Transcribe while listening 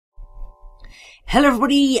Hello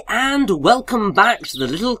everybody, and welcome back to the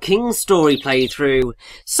Little King story playthrough.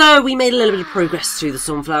 So, we made a little bit of progress through the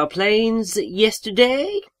Sunflower Plains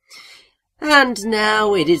yesterday, and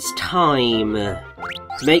now it is time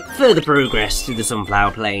to make further progress through the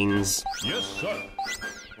Sunflower Plains. Yes, sir.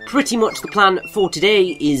 Pretty much the plan for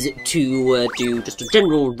today is to do just a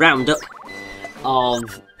general roundup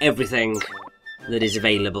of everything that is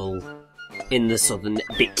available in the southern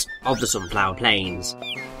bit of the Sunflower Plains.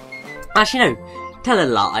 Actually, no, tell a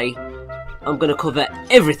lie. I'm going to cover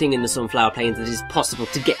everything in the Sunflower Plains that is possible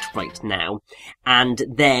to get right now. And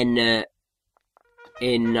then,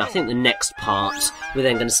 in, I think, the next part, we're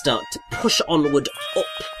then going to start to push onward up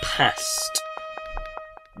past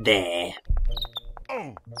there.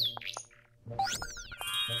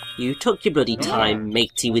 You took your bloody time,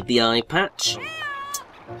 matey, with the eye patch.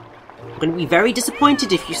 I'm going to be very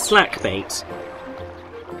disappointed if you slack, mate.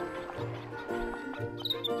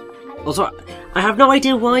 Also, I have no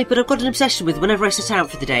idea why, but I've got an obsession with whenever I set out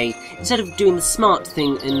for the day, instead of doing the smart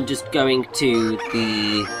thing and just going to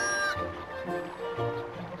the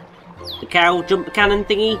cow jump cannon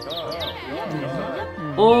thingy,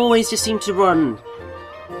 always just seem to run.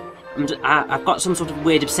 I've got some sort of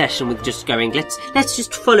weird obsession with just going, let's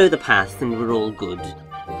just follow the path and we're all good.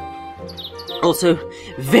 Also,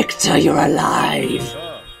 Victor, you're alive!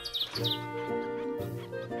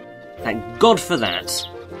 Thank God for that.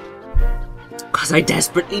 Because I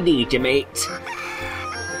desperately need you, mate.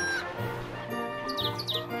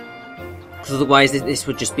 Because otherwise this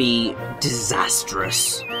would just be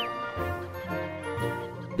disastrous.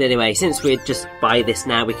 But anyway, since we're just by this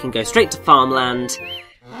now, we can go straight to farmland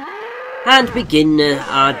and begin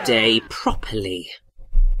our day properly.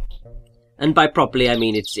 And by properly, I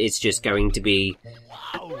mean it's just going to be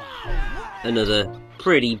another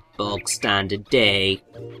pretty bog standard day.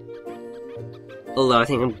 Although I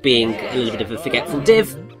think I'm being a little bit of a forgetful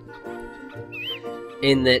div,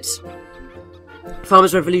 in that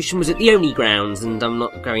Farmers' Revolution was at the Oni grounds, and I'm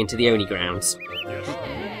not going to the Oni grounds.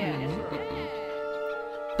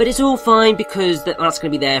 But it's all fine, because that's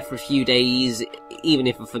going to be there for a few days. Even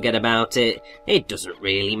if I forget about it, it doesn't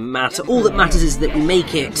really matter. All that matters is that we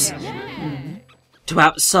make it to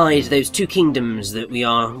outside those two kingdoms that we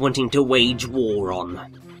are wanting to wage war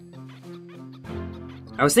on.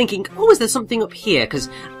 I was thinking, oh, is there something up here? Because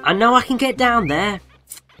I know I can get down there.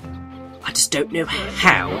 I just don't know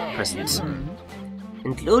how at present.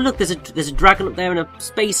 And oh look, there's a dragon up there in a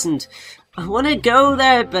space, and I want to go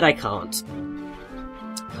there, but I can't.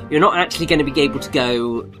 You're not actually going to be able to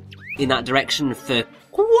go in that direction for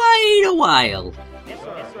quite a while.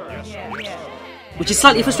 Which is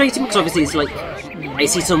slightly frustrating, because obviously it's like, I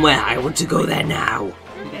see somewhere, I want to go there now.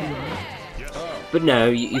 But no,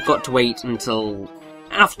 you've got to wait until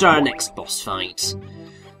after our next boss fight,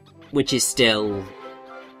 which is still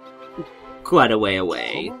quite a way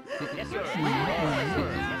away.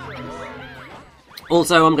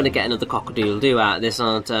 Also, I'm going to get another cock-a-doodle-doo out of this,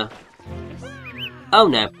 aren't I? Oh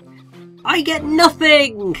no. I get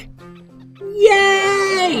nothing!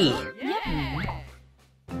 Yay!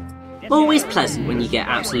 Always pleasant when you get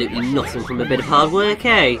absolutely nothing from a bit of hard work,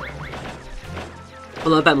 eh?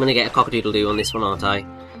 Although I bet I'm going to get a cock-a-doodle-doo on this one, aren't I?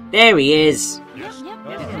 There he is!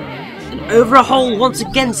 And over a hole once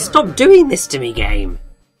again. Stop doing this to me, game!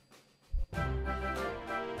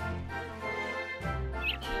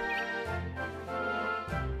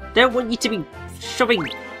 Don't want you to be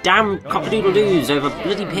shoving damn cock-a-doodle-doos over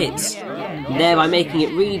bloody pits, and thereby making it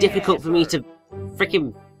really difficult for me to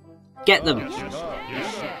frickin' get them.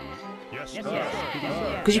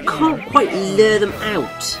 Because you can't quite lure them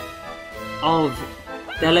out of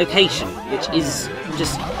their location, which is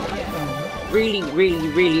just really, really,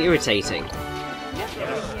 really irritating.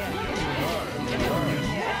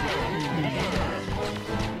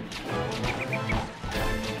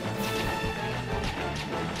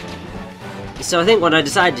 So I think what I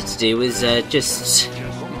decided to do was just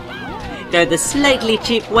go the slightly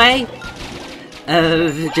cheap way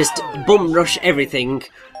of just bum rush everything,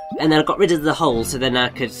 and then I got rid of the hole so then I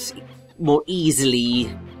could more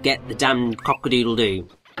easily get the damn cock-a-doodle-doo.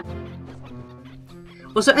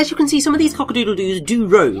 Also, as you can see, some of these cock-a-doodle-doos do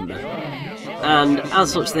roam, and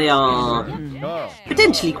as such they are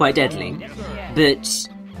potentially quite deadly, but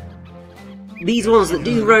these ones that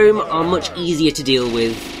do roam are much easier to deal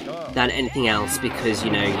with than anything else, because, you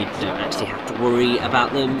know, you don't actually have to worry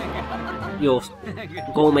about them, your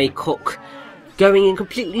gourmet cook going in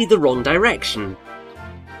completely the wrong direction,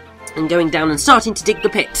 and going down and starting to dig the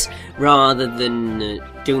pit, rather than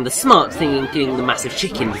doing the smart thing and killing the massive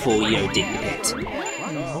chicken before you dig the pit.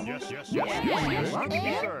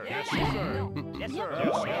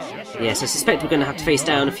 Yes, I suspect we're going to have to face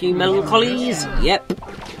down a few melancholies. Yep.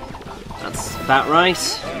 That's about right.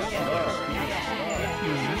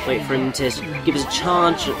 Wait for him to give us a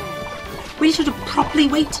charge. We should have properly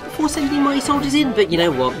waited before sending my soldiers in, but you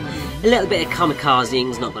know what? A little bit of kamikazing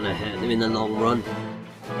is not going to hurt them in the long run.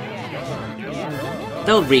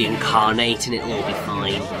 They'll reincarnate and it'll all be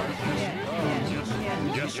fine.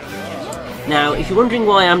 Now, if you're wondering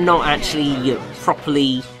why I'm not actually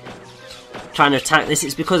properly trying to attack this,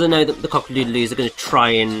 it's because I know that the cockadoodledoos are going to try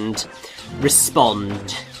and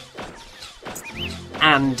respond.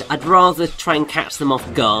 And I'd rather try and catch them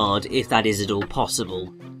off guard, if that is at all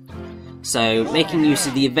possible. So, making use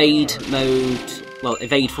of the evade mode, well,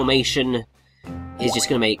 evade formation, is just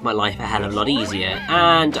going to make my life a hell of a lot easier.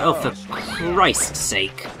 And, oh, for Christ's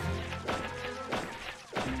sake.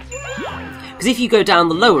 Because if you go down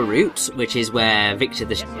the lower route, which is where Victor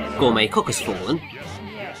the Gourmet Cook has fallen,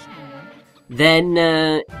 then,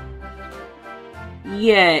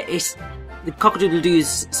 yeah, the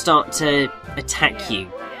cockadoodle-doos start to attack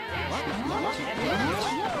you.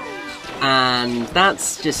 And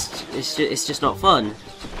that's just, it's just not fun.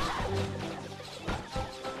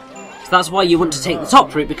 So that's why you want to take the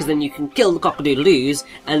top route, because then you can kill the cockadoodle-doos,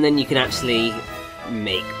 and then you can actually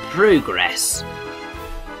make progress.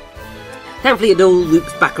 Thankfully it all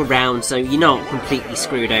loops back around, so you're not completely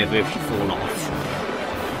screwed over if you fall off.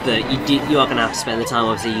 But you are going to have to spend the time,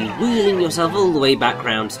 obviously, wheeling yourself all the way back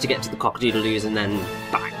round to get to the cockadoodle-doos and then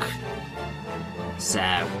back. So,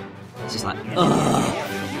 it's just like, ugh.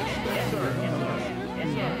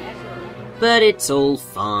 But it's all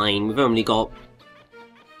fine. We've only got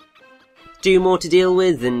 2 more to deal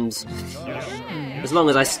with, and as long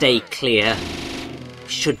as I stay clear,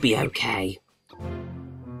 should be okay.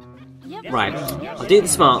 Right, I'll do the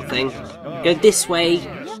smart thing. Go this way,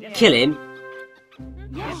 kill him,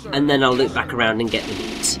 and then I'll loop back around and get the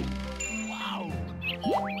meat.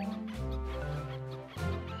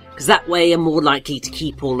 Because that way I'm more likely to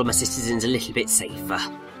keep all of my citizens a little bit safer.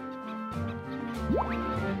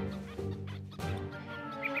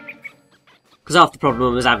 Because half the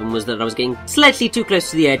problem I was having was that I was getting slightly too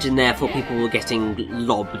close to the edge and therefore people were getting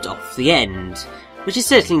lobbed off the end. Which is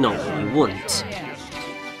certainly not what we want.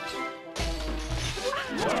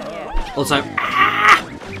 Also,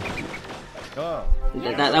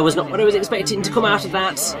 that was not what I was expecting to come out of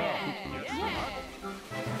that.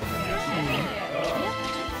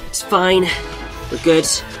 It's fine. We're good.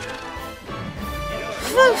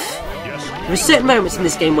 There are certain moments in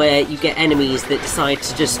this game where you get enemies that decide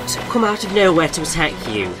to just come out of nowhere to attack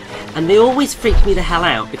you. And they always freak me the hell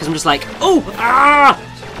out, because I'm just like, oh! Ah!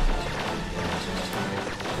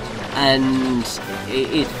 And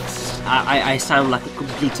I sound like a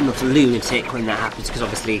complete and utter lunatic when that happens, because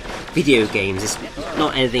obviously video games is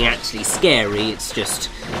not anything actually scary, it's just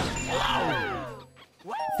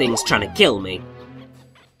things trying to kill me.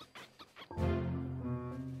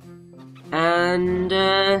 And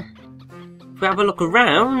if we have a look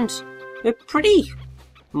around, we're pretty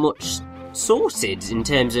much sorted in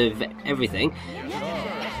terms of everything.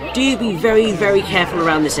 Do be very, very careful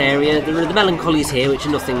around this area. There are the melancholies here, which are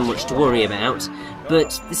nothing much to worry about.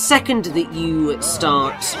 But the second that you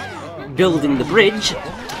start building the bridge,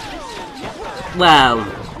 well,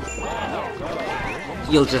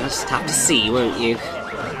 you'll just have to see, won't you?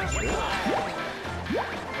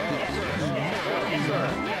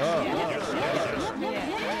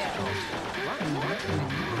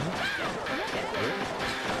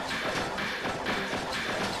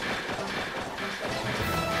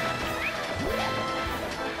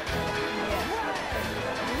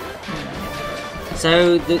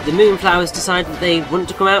 So the moonflowers decide that they want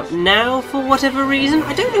to come out now for whatever reason.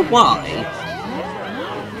 I don't know why.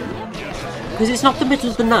 Because it's not the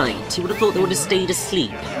middle of the night. You would have thought they would have stayed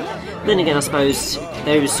asleep. Then again, I suppose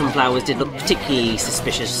those sunflowers did look particularly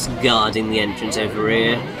suspicious guarding the entrance over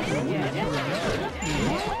here.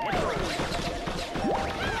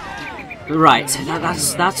 Right,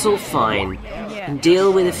 that's all fine. Can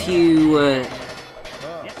deal with a few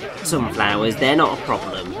sunflowers. They're not a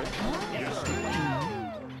problem.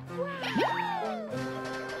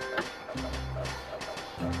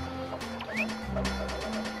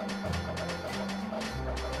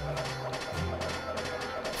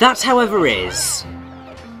 That, however, is...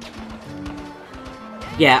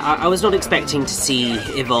 Yeah, I was not expecting to see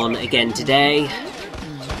Yvonne again today.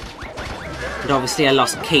 And obviously I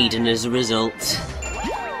lost Caden as a result.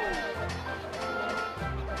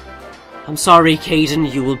 I'm sorry,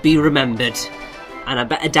 Caden, you will be remembered. And I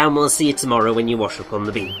bet a damn well see you tomorrow when you wash up on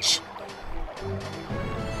the beach.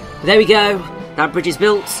 But there we go. That bridge is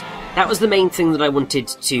built. that was the main thing that I wanted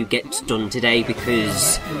to get done today,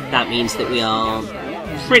 because that means that we are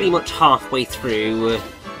pretty much halfway through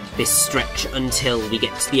this stretch until we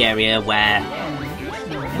get to the area where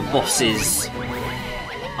the bosses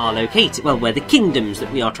are located. Well, where the kingdoms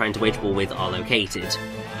that we are trying to wage war with are located.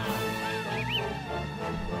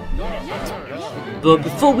 But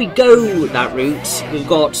before we go that route, we've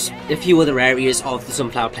got a few other areas of the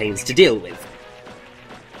Sunflower Plains to deal with.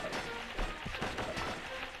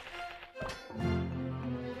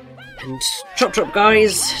 And chop chop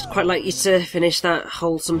guys, I'd quite like you to finish that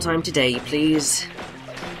hole sometime today, please.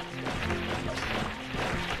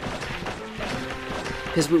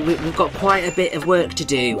 Because we've got quite a bit of work to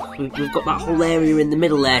do. We've got that whole area in the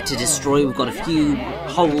middle there to destroy. We've got a few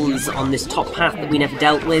holes on this top path that we never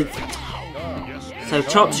dealt with. So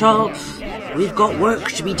chop chop, we've got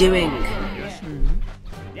work to be doing.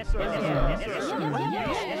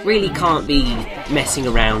 Really can't be messing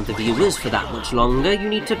around the viewers for that much longer. You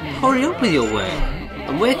need to hurry up with your work.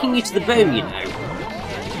 I'm working you to the bone, you know.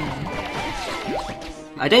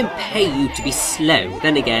 I don't pay you to be slow.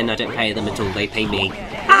 Then again, I don't pay them at all, they pay me.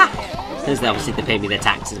 Ah! Because obviously they pay me their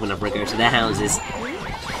taxes whenever I go to their houses.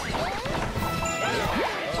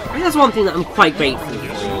 I think that's one thing that I'm quite grateful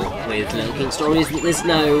for with Little King Stories, that there's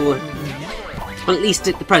no, well, at least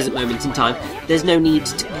at the present moment in time, there's no need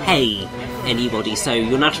to pay anybody, so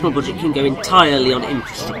your national budget can go entirely on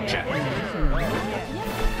infrastructure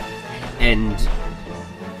and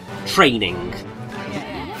training,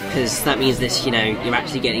 because that means that, you know, you're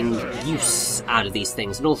actually getting use out of these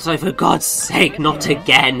things. And also, for God's sake, not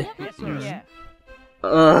again!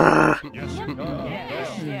 Ugh.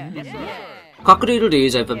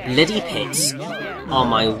 Cock-a-doodle-doos over bloody pits are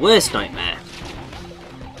my worst nightmare.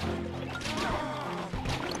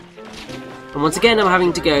 And once again, I'm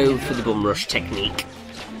having to go for the bum rush technique.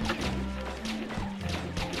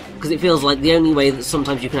 Because it feels like the only way that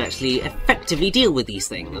sometimes you can actually effectively deal with these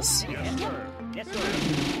things.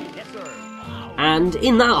 And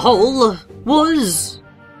in that hole was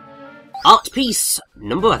art piece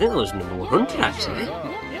number, I think that was number 100 actually.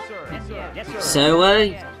 So,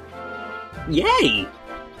 yay!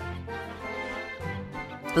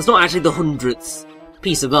 That's not actually the 100th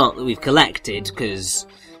piece of art that we've collected, because,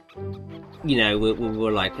 you know, we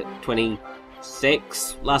were like at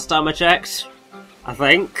 26 last time I checked, I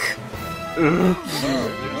think.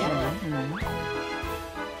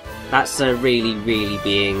 That's really, really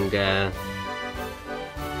being,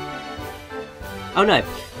 oh no.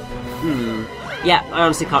 Yeah, I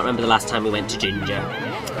honestly can't remember the last time we went to Ginger.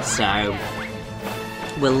 So,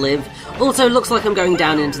 we'll live. Also, looks like I'm going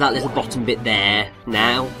down into that little bottom bit there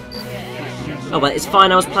now. Oh well, it's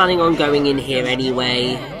fine, I was planning on going in here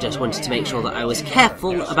anyway. Just wanted to make sure that I was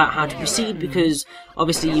careful about how to proceed, because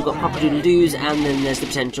obviously you've got cock-a-doodle-doos and then there's the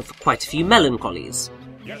potential for quite a few melancholies.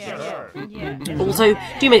 Also,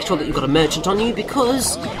 do make sure that you've got a merchant on you,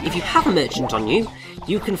 because if you have a merchant on you,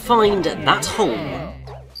 you can find that hole.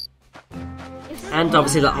 And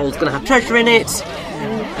obviously that hole's going to have treasure in it,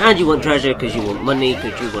 and you want treasure because you want money,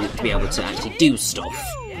 because you want to be able to actually do stuff.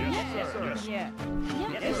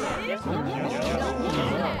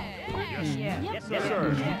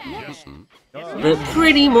 But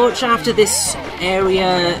pretty much after this area,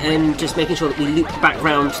 and just making sure that we loop back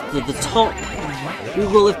round to the top, we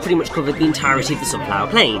will have pretty much covered the entirety of the Sunflower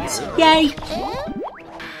Plains. Yay!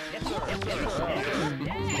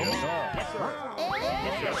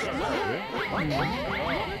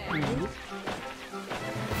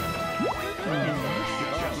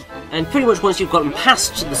 And pretty much once you've gotten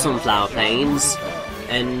past the Sunflower Plains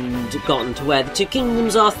and gotten to where the two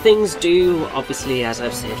kingdoms are, things do, obviously, as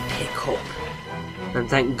I've said, pick up. And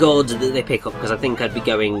thank God that they pick up, because I think I'd be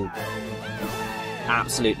going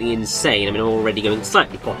absolutely insane. I mean, I'm already going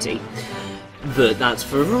slightly potty, but that's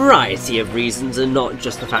for a variety of reasons, and not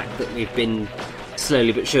just the fact that we've been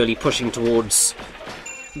slowly but surely pushing towards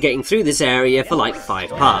getting through this area for like 5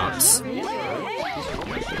 parts.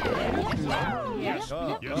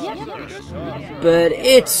 But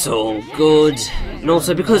it's all good. And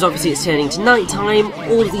also, because obviously it's turning to night time,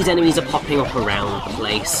 all of these enemies are popping up around the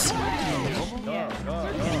place.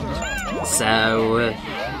 So,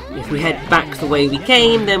 if we head back the way we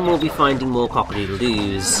came, then we'll be finding more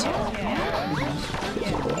cock-a-doodle-doos.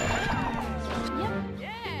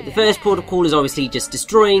 The first port of call is obviously just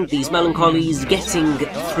destroying these melancholies, getting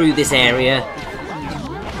through this area.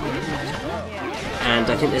 And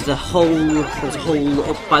I think there's a hole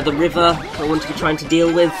up by the river I want to be trying to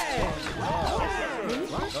deal with.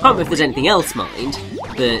 Can't remember if there's anything else, mind,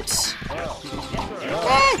 but it's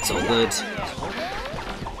all good.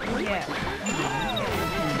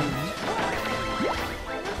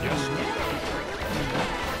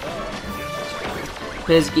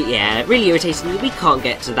 Because, yeah, really irritatingly, we can't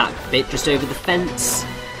get to that bit just over the fence.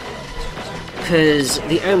 Because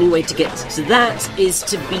the only way to get to that is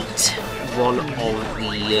to beat one of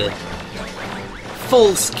the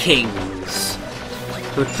false kings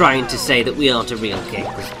who are trying to say that we aren't a real king.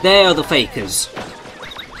 They are the fakers.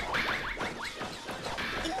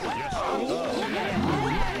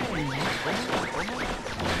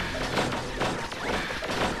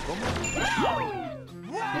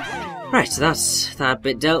 Right, so that's that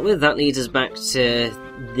bit dealt with. That leads us back to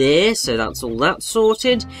there, so that's all that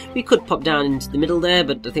sorted. We could pop down into the middle there,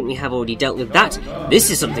 but I think we have already dealt with that.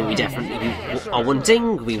 This is something we definitely are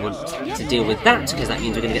wanting. We want to deal with that, because that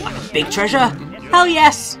means we're going to get like a big treasure. Hell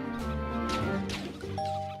yes!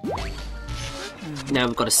 Now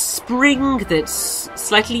we've got a spring that's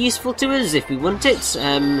slightly useful to us if we want it.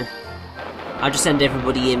 I'll just send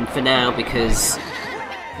everybody in for now, because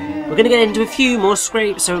we're going to get into a few more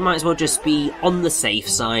scrapes, so we might as well just be on the safe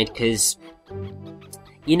side, because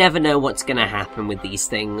you never know what's going to happen with these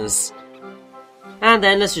things. And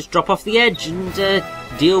then let's just drop off the edge and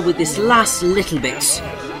deal with this last little bit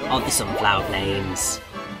of the sunflower plains.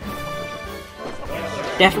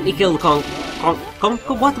 Definitely kill the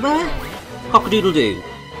cock-a-doodle-doo.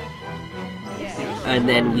 And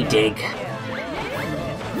then we dig.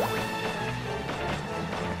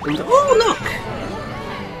 And, oh, look!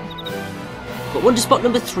 Got one to spot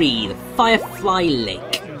number 3, the Firefly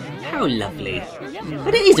Lake. How lovely.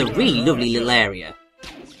 But it is a really lovely little area.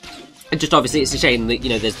 And just obviously it's a shame that, you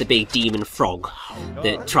know, there's the big demon frog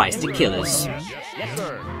that tries to kill us.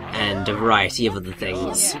 And a variety of other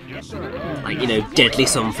things. Like, you know, deadly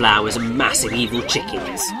sunflowers and massive evil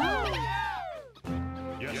chickens.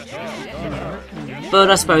 But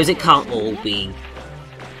I suppose it can't all be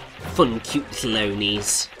fun, cute little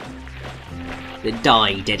onies that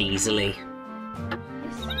die dead easily.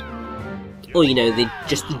 Or, you know,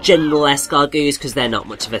 just the general escargots, because they're not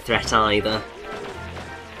much of a threat either.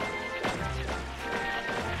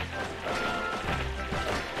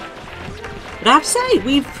 But I have to say,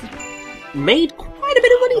 we've made quite a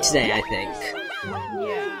bit of money today, I think.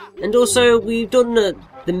 And also, we've done the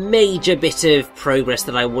major bit of progress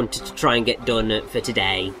that I wanted to try and get done for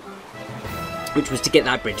today. Which was to get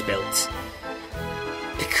that bridge built.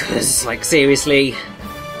 Because, like, seriously,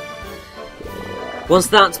 once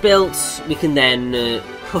that's built, we can then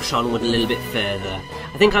push onward a little bit further.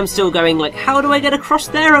 I think I'm still going like, how do I get across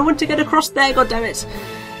there? I want to get across there, goddammit!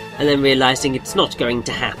 And then realising it's not going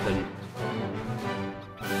to happen.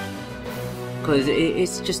 Because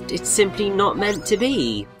it's simply not meant to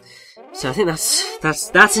be. So I think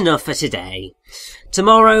that's enough for today.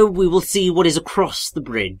 Tomorrow we will see what is across the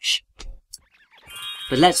bridge.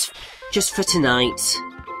 But let's, just for tonight,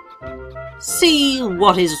 see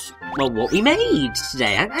what is, well, what we made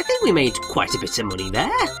today. I think we made quite a bit of money there.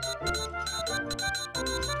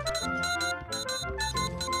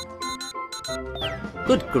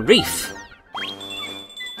 Good grief.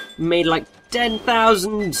 We made like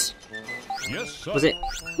 10,000. Yes, was it?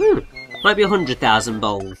 Might be 100,000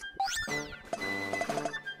 bowl.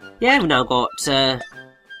 Yeah, we've now got, oh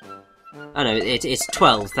no, it's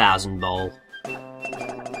 12,000 bowl.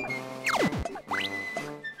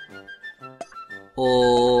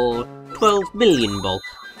 Or 12 million bowl.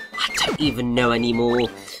 I don't even know anymore.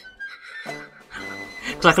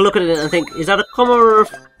 Because I can look at it and think, is that a comma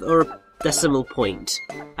or a decimal point?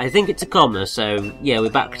 I think it's a comma, so yeah,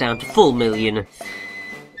 we're back down to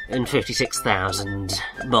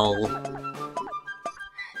 4,056,000 bowl.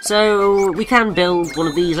 So we can build one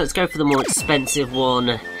of these. Let's go for the more expensive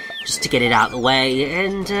one, just to get it out of the way.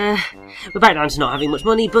 And we're back down to not having much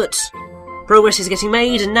money, but progress is getting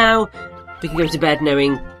made, and now we can go to bed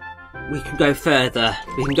knowing we can go further.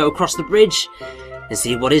 We can go across the bridge and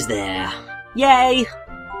see what is there. Yay!